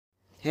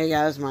Hey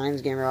guys, my name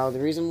is Gabriel. The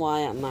reason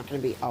why I'm not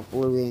going to be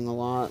uploading a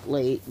lot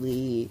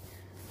lately,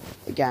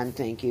 again,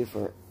 thank you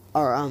for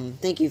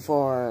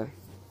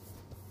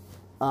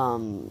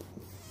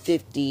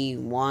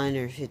 51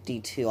 or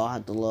 52, I'll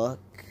have to look.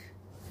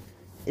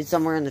 It's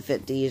somewhere in the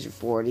 50s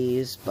or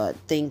 40s, but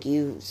thank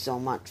you so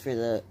much for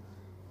the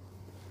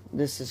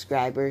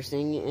subscribers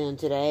thing, and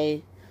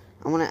today,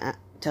 I want to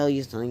tell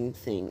you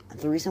something.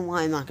 The reason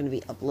why I'm not going to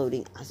be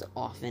uploading as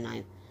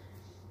often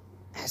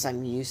as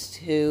I'm used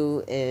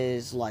to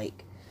is,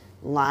 like,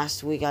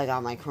 last week I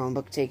got my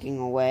Chromebook taken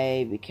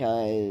away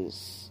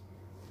because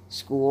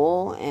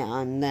school,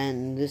 and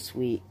then this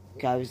week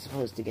I was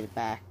supposed to get it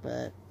back,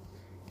 but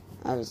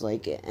I was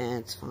like,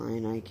 it's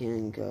fine, I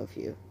can go a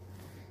few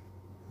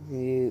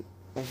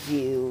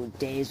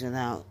days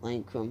without,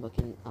 like, Chromebook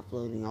and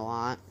uploading a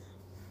lot.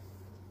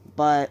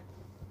 But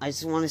I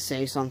just want to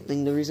say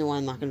something. The reason why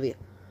I'm not going to be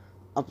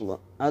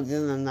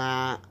other than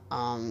that,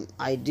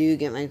 I do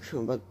get my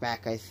Chromebook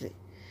back, I think,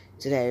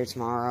 today or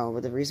tomorrow,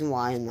 but the reason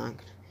why I'm not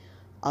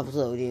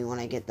uploading when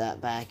I get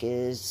that back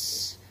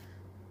is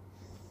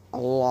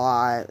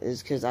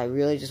because I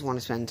really just want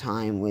to spend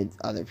time with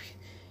other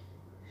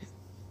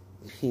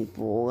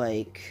people,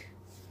 like,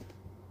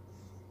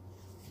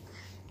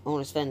 I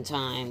want to spend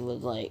time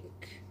with, like,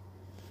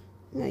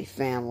 my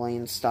family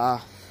and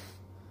stuff.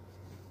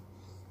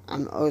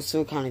 I'm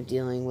also kind of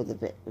dealing with a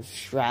bit of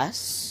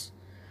stress.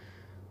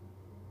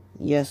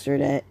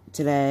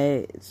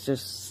 Today, it's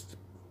just,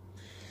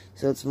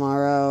 so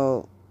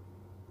tomorrow,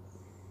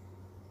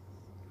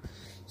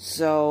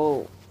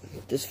 so,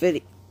 this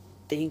video,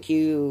 thank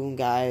you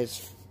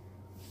guys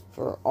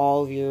for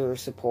all of your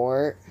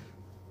support.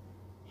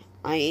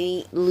 I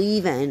ain't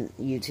leaving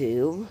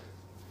YouTube.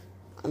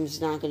 I'm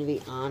just not going to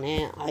be on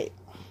it.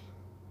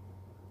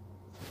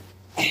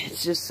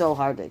 It's just so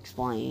hard to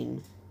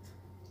explain.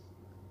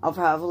 I'll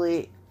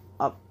probably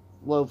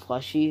upload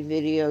plushie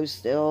videos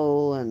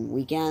still and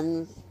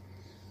weekends.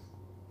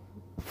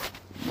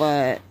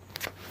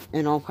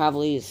 And I'll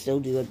probably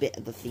still do a bit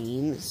of the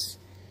themes.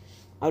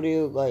 I'll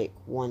do, like,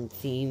 one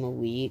theme a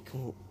week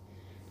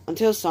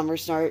until summer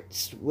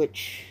starts,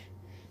 which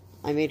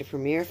I made a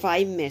premiere. If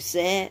I miss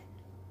it,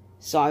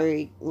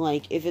 sorry,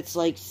 like, if it's,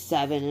 like,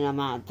 7 and I'm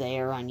not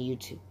there on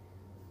YouTube,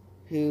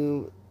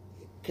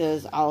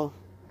 because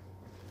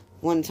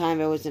one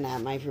time I wasn't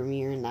at my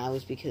premiere, and that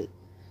was because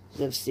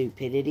of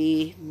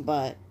stupidity,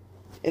 but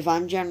if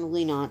I'm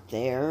generally not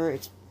there,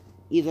 it's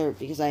either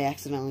because I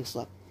accidentally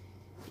slept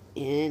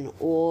in,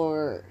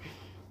 or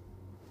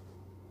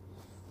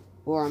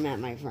I'm at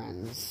my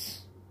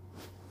friend's.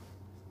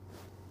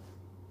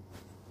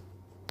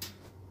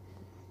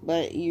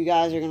 But you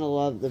guys are gonna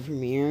love the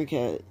premiere,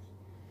 because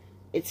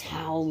it's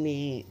how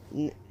me,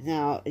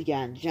 now,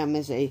 again, Jem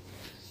is a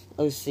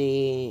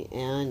OC,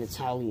 and it's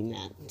how we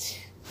met,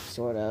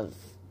 sort of.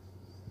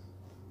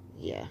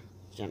 Yeah,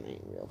 Jem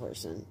ain't a real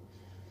person.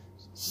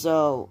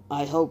 So,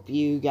 I hope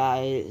you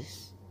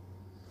guys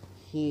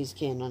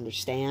can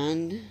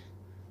understand.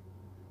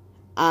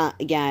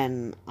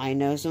 Again, I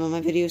know some of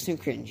my videos are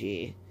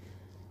cringy,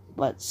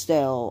 but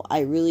still, I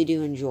really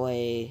do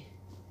enjoy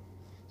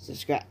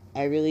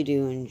I really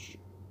do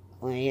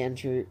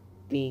enjoy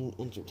being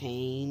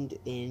entertained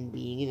and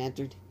being an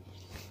entertainer.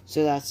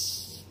 So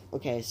that's,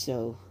 okay,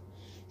 so,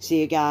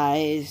 see you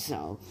guys.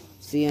 So,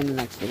 see you in the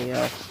next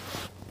video,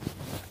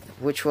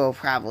 which will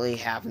probably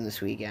happen this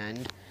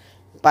weekend.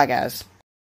 Bye, guys.